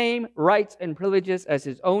the same rights and privileges as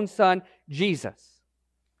His own Son, Jesus.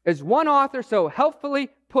 As one author so helpfully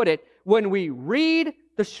put it, when we read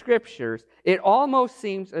the Scriptures, it almost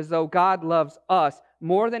seems as though God loves us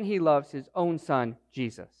more than He loves His own Son,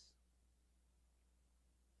 Jesus.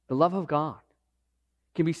 The love of God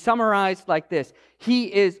can be summarized like this.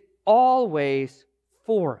 He is always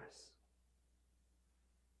for us.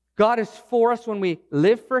 God is for us when we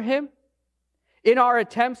live for Him. In our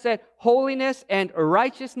attempts at holiness and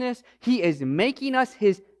righteousness, He is making us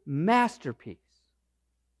His masterpiece.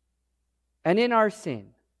 And in our sin,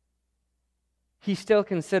 He still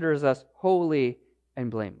considers us holy and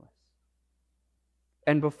blameless.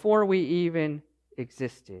 And before we even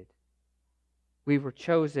existed, we were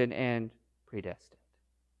chosen and predestined.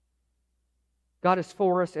 God is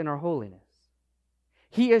for us in our holiness.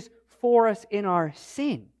 He is for us in our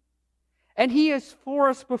sin. And He is for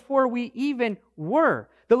us before we even were.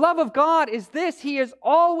 The love of God is this: He is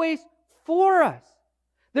always for us.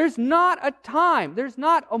 There's not a time, there's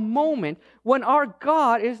not a moment when our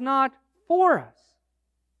God is not for us.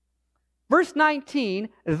 Verse 19,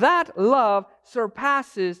 that love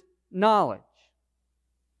surpasses knowledge.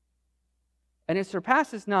 And it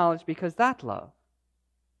surpasses knowledge because that love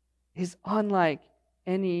is unlike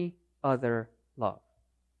any other love.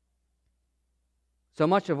 So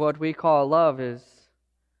much of what we call love is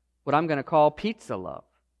what I'm going to call pizza love.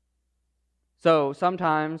 So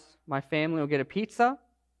sometimes my family will get a pizza,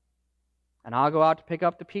 and I'll go out to pick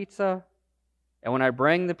up the pizza, and when I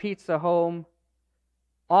bring the pizza home,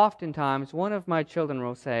 oftentimes one of my children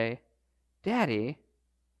will say, Daddy,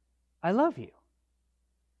 I love you.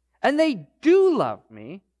 And they do love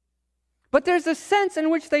me, but there's a sense in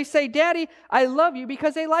which they say, Daddy, I love you,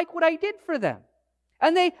 because they like what I did for them.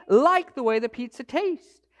 And they like the way the pizza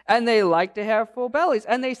tastes. And they like to have full bellies.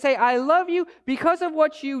 And they say, I love you because of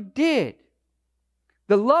what you did.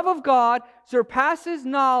 The love of God surpasses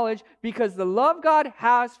knowledge because the love God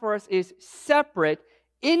has for us is separate,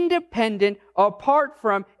 independent, apart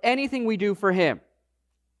from anything we do for Him.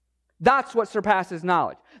 That's what surpasses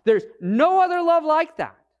knowledge. There's no other love like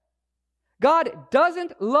that. God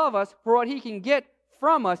doesn't love us for what He can get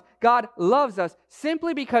from us. God loves us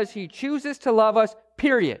simply because He chooses to love us,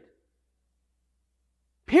 period.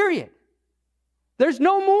 Period. There's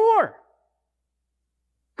no more.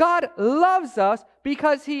 God loves us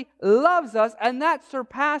because He loves us, and that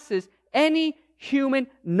surpasses any human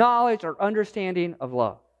knowledge or understanding of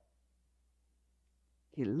love.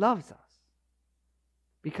 He loves us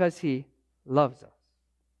because He loves us.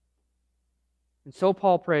 And so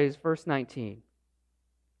Paul prays, verse 19,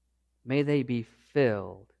 may they be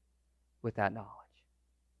filled with that knowledge.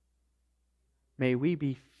 May we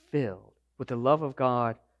be filled with the love of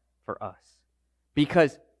God for us.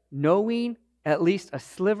 Because knowing at least a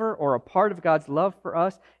sliver or a part of God's love for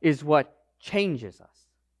us, is what changes us.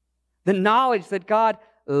 The knowledge that God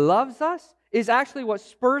loves us is actually what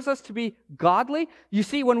spurs us to be godly. You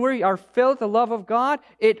see, when we are filled with the love of God,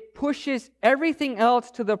 it pushes everything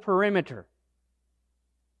else to the perimeter.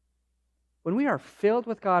 When we are filled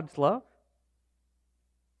with God's love,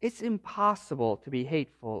 it's impossible to be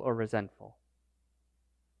hateful or resentful.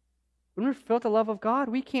 When we're filled with the love of God,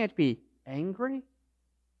 we can't be angry.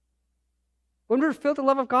 When we're filled with the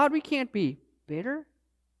love of God, we can't be bitter.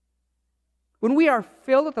 When we are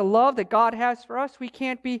filled with the love that God has for us, we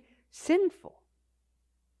can't be sinful.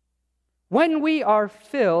 When we are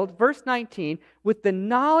filled, verse 19, with the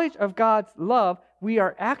knowledge of God's love, we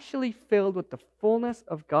are actually filled with the fullness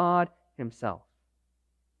of God Himself.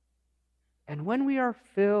 And when we are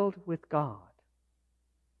filled with God,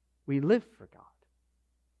 we live for God.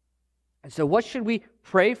 And so what should we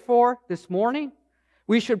pray for this morning?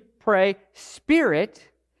 We should pray, Spirit,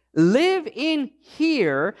 live in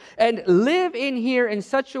here, and live in here in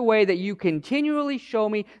such a way that you continually show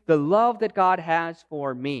me the love that God has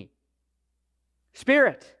for me.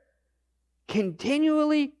 Spirit,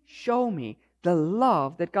 continually show me the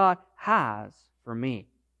love that God has for me.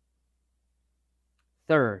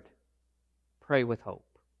 Third, pray with hope.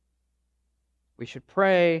 We should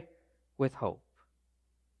pray with hope.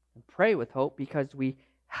 And pray with hope because we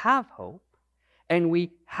have hope, and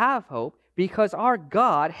we have hope because our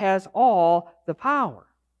God has all the power.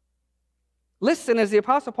 Listen as the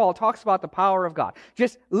Apostle Paul talks about the power of God.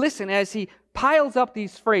 Just listen as he piles up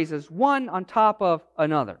these phrases, one on top of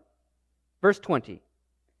another. Verse 20,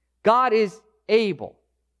 God is able.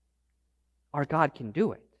 Our God can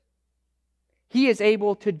do it. He is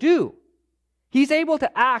able to do. He's able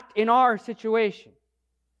to act in our situation.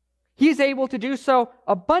 He's able to do so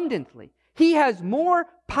abundantly. He has more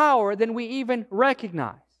power than we even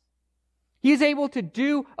recognize. He is able to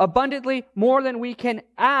do abundantly more than we can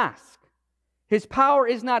ask. His power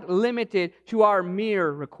is not limited to our mere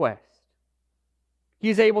request. He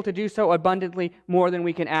is able to do so abundantly more than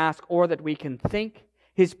we can ask or that we can think.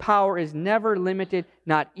 His power is never limited,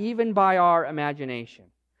 not even by our imagination.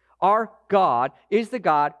 Our God is the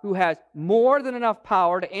God who has more than enough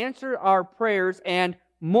power to answer our prayers and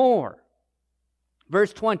more.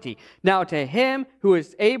 Verse 20, now to Him who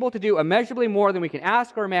is able to do immeasurably more than we can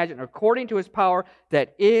ask or imagine, according to His power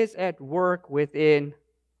that is at work within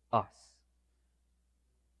us.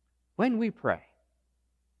 When we pray,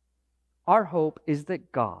 our hope is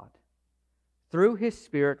that God, through His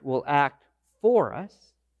Spirit, will act for us,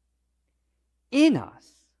 in us,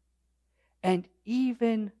 and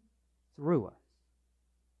even through us.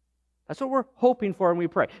 That's what we're hoping for when we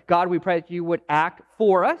pray. God, we pray that You would act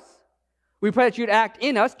for us. We pray that You'd act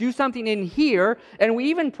in us, do something in here, and we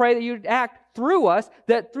even pray that You'd act through us,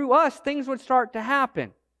 that through us things would start to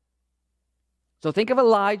happen. So think of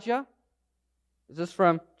Elijah. This is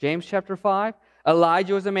from James chapter 5.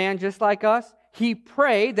 Elijah was a man just like us. He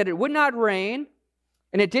prayed that it would not rain,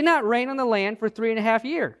 and it did not rain on the land for 3.5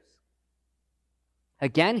 years.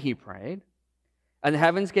 Again he prayed, and the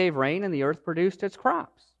heavens gave rain, and the earth produced its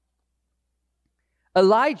crops.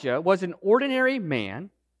 Elijah was an ordinary man,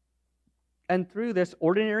 and through this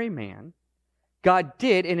ordinary man, God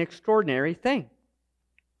did an extraordinary thing.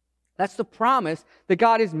 That's the promise that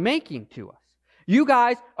God is making to us. You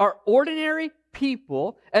guys are ordinary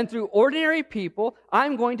people, and through ordinary people,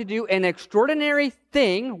 I'm going to do an extraordinary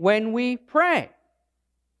thing when we pray.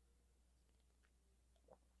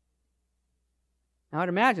 Now, I'd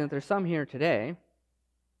imagine that there's some here today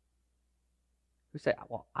who say,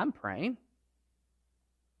 well, I'm praying.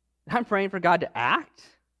 I'm praying for God to act,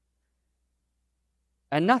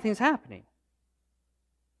 and nothing's happening.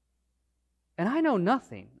 And I know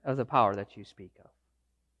nothing of the power that you speak of.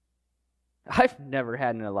 I've never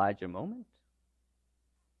had an Elijah moment.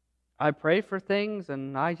 I pray for things,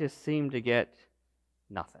 and I just seem to get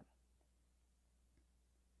nothing.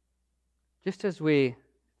 Just as we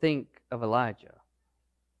think of Elijah,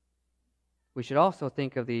 we should also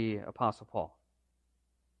think of the Apostle Paul.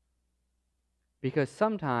 Because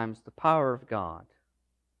sometimes the power of God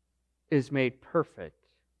is made perfect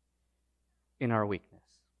in our weakness.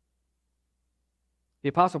 The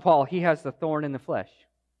Apostle Paul, he has the thorn in the flesh.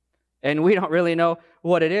 And we don't really know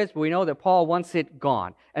what it is, but we know that Paul wants it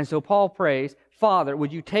gone. And so Paul prays, Father,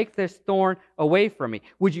 would You take this thorn away from me?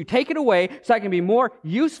 Would You take it away so I can be more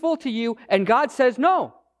useful to You? And God says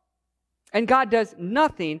no. And God does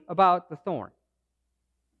nothing about the thorn.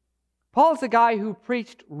 Paul's a guy who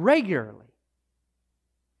preached regularly.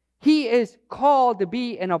 He is called to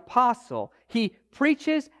be an apostle. He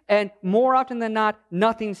preaches, and more often than not,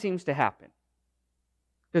 nothing seems to happen.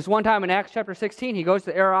 This one time in Acts chapter 16, he goes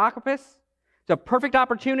to the Areopagus. It's a perfect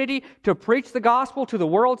opportunity to preach the gospel to the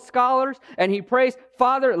world scholars, and he prays,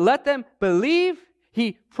 Father, let them believe.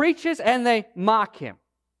 He preaches, and they mock him.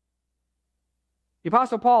 The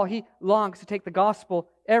Apostle Paul, he longs to take the gospel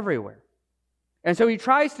everywhere. And so he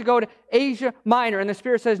tries to go to Asia Minor, and the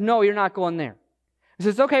Spirit says, no, you're not going there. He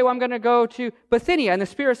says, okay, well, I'm going to go to Bithynia, and the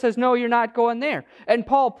Spirit says, no, you're not going there. And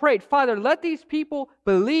Paul prayed, Father, let these people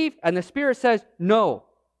believe, and the Spirit says, no,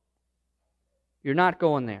 you're not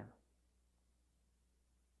going there.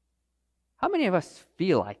 How many of us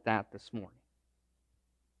feel like that this morning?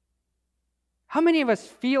 How many of us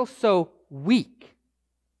feel so weak?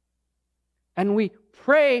 And we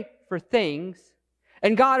pray for things,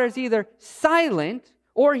 and God is either silent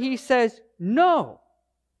or He says no.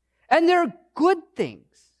 And they're good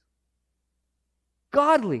things,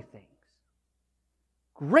 godly things,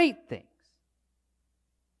 great things.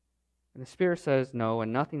 And the Spirit says no,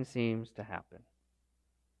 and nothing seems to happen.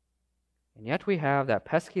 And yet we have that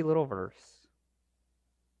pesky little verse.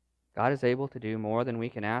 God is able to do more than we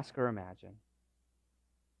can ask or imagine.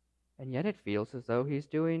 And yet it feels as though He's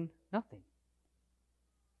doing nothing.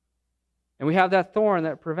 And we have that thorn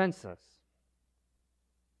that prevents us.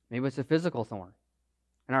 Maybe it's a physical thorn,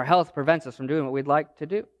 and our health prevents us from doing what we'd like to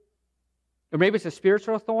do. Or maybe it's a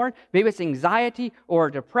spiritual thorn. Maybe it's anxiety or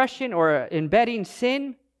depression or embedding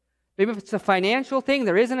sin. Maybe if it's a financial thing,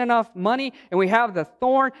 there isn't enough money, and we have the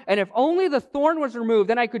thorn. And if only the thorn was removed,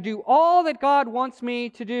 then I could do all that God wants me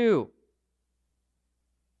to do.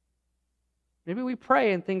 Maybe we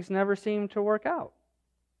pray and things never seem to work out.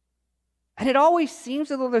 And it always seems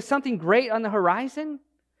as though there's something great on the horizon.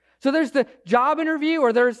 So there's the job interview,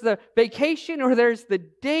 or there's the vacation, or there's the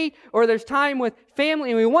date, or there's time with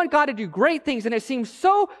family, and we want God to do great things, and it seems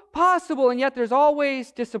so possible, and yet there's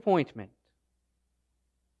always disappointment.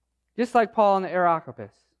 Just like Paul in the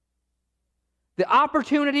Areopagus. The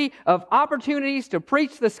opportunity of opportunities to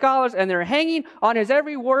preach to the scholars, and they're hanging on his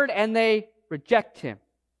every word, and they reject him,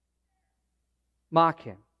 mock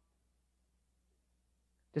him.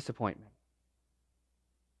 Disappointment.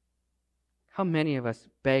 How many of us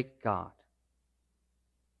beg God,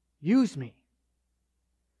 use me.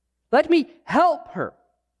 Let me help her.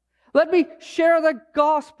 Let me share the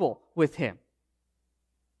gospel with him.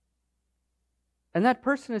 And that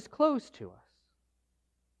person is closed to us.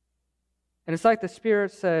 And it's like the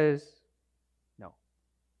Spirit says, no.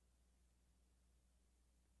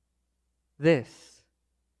 This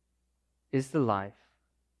is the life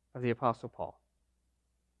of the Apostle Paul.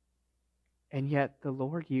 And yet the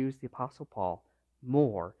Lord used the Apostle Paul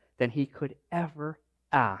more than he could ever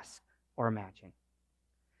ask or imagine.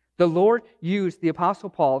 The Lord used the Apostle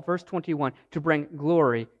Paul, verse 21, to bring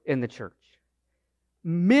glory in the church.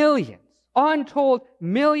 Millions, untold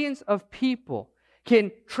millions of people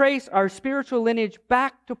can trace our spiritual lineage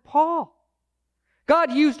back to Paul.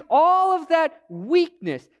 God used all of that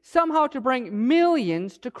weakness somehow to bring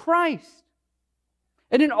millions to Christ.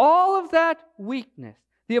 And in all of that weakness,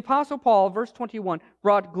 the Apostle Paul, verse 21,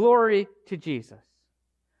 brought glory to Jesus.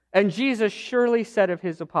 And Jesus surely said of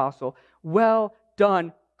his apostle, well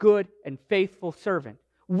done, good and faithful servant.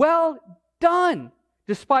 Well done,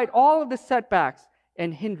 despite all of the setbacks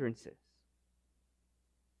and hindrances.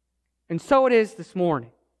 And so it is this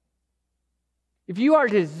morning. If you are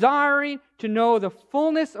desiring to know the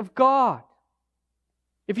fullness of God,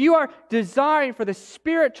 if you are desiring for the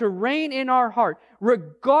Spirit to reign in our heart,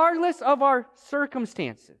 regardless of our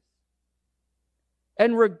circumstances,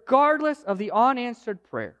 and regardless of the unanswered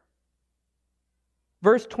prayer,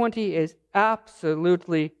 verse 20 is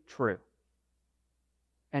absolutely true.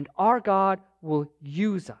 And our God will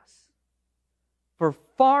use us for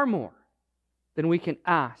far more than we can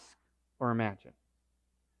ask or imagine.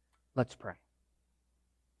 Let's pray.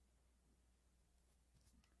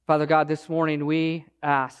 Father God, this morning we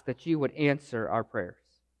ask that you would answer our prayers.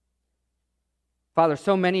 Father,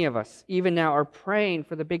 so many of us, even now, are praying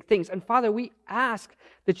for the big things. And Father, we ask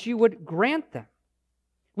that you would grant them.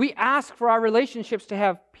 We ask for our relationships to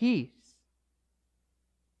have peace.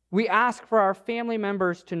 We ask for our family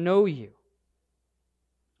members to know you.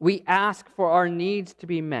 We ask for our needs to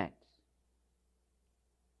be met.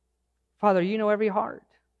 Father, you know every heart.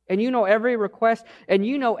 And you know every request, and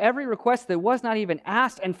you know every request that was not even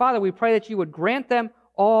asked. And Father, we pray that you would grant them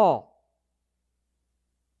all.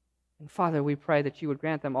 And Father, we pray that you would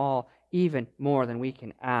grant them all even more than we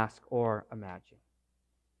can ask or imagine.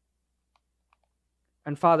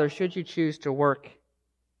 And Father, should you choose to work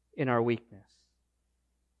in our weakness,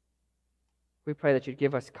 we pray that you'd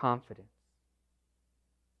give us confidence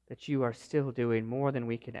that you are still doing more than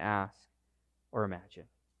we can ask or imagine.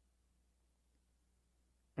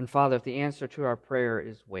 And Father, if the answer to our prayer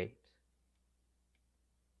is wait,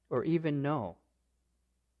 or even no,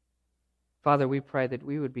 Father, we pray that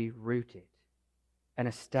we would be rooted and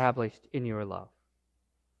established in your love.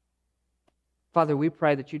 Father, we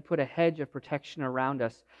pray that you'd put a hedge of protection around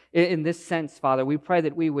us. In this sense, Father, we pray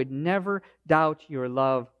that we would never doubt your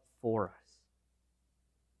love for us.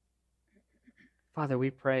 Father, we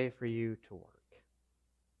pray for you to work.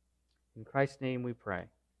 In Christ's name we pray.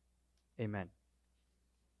 Amen.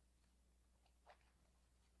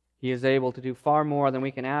 He is able to do far more than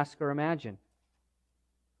we can ask or imagine.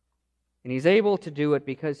 And he's able to do it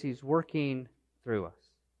because he's working through us.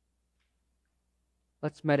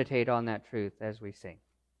 Let's meditate on that truth as we sing.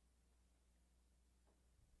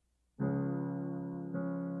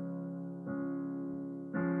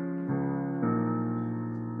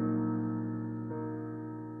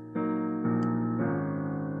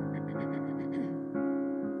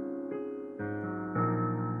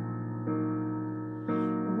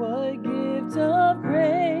 What gift of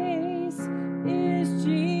grace is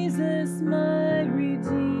Jesus, my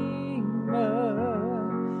Redeemer?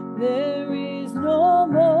 There is no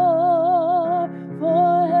more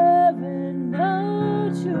for heaven now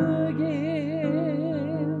to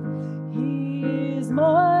give. He is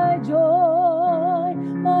my joy,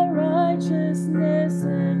 my righteousness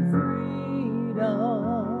and freedom,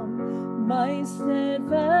 my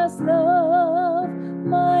steadfast love,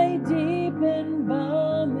 my deep and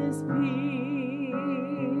boundless peace.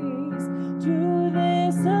 To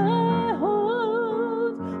this I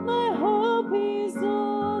hold, my hope is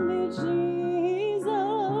only Jesus.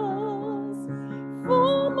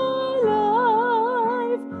 For my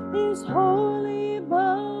life is wholly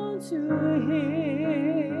bound to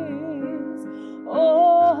His.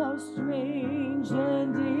 Oh, how strange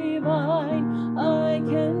and divine, I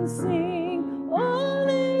can sing, all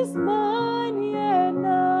is mine, yet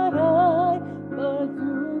not I, but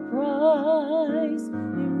through Christ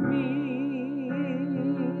in me.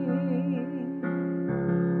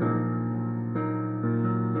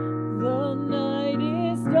 The night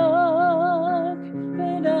is dark,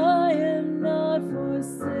 but I am not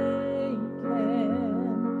forsaken,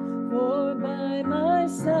 for by my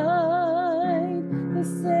side the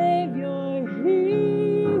Savior,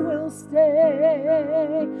 He will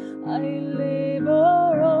stay. I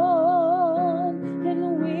labor on in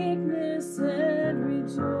weakness and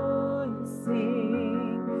rejoicing,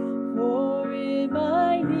 for in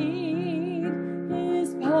my need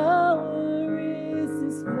His power is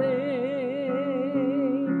displayed.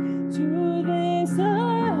 To this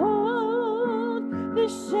I hold, the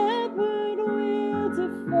shepherd will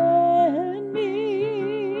defend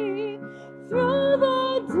me. Through the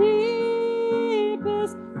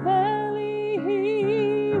deepest valley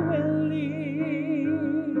He will lead.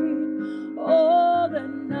 Oh, the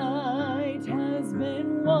night has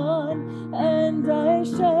been won, and I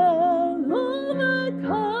shall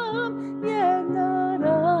overcome, yet not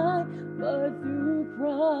I, but through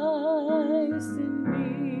Christ in me.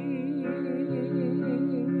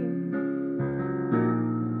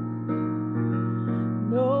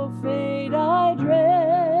 No fate I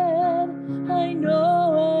dread, I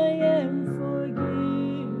know I am forgiven.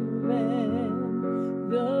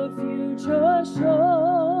 The future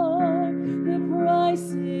sure, the price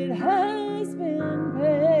it has been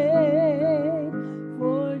paid.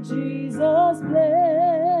 For Jesus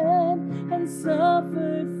bled and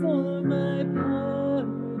suffered for my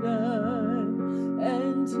pardon,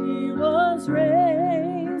 and He was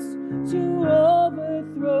raised to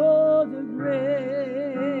overthrow the grave.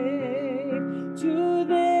 To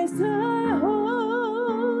this I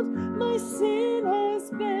hold, my sin has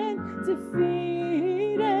been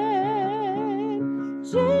defeated.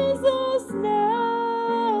 Jesus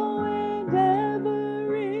now and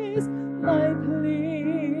ever is my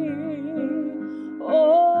plea.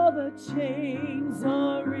 All the chains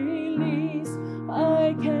are released,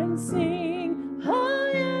 I can sing,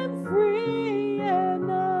 I am free, and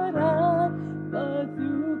not I, but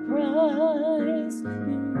through Christ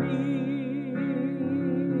in me.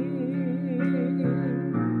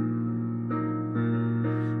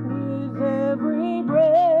 With every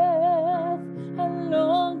breath I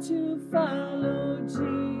long to follow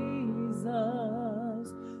Jesus,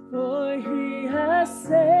 for He has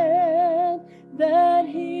said that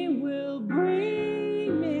He will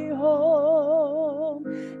bring me home,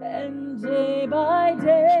 and day by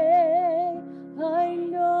day I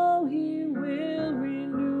know He will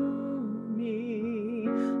renew me,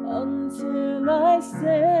 until I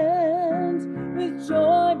stand with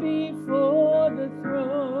joy before the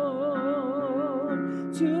throne.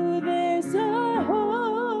 To this I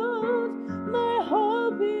hold, my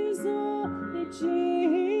hope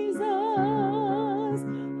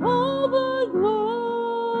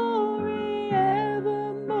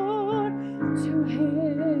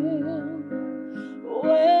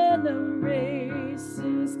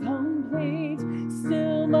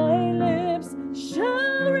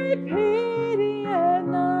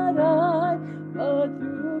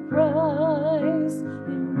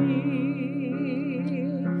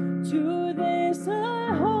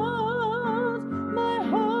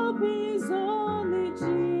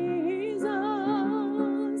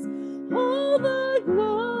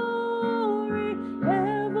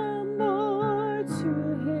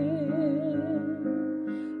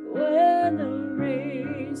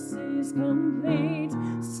complete.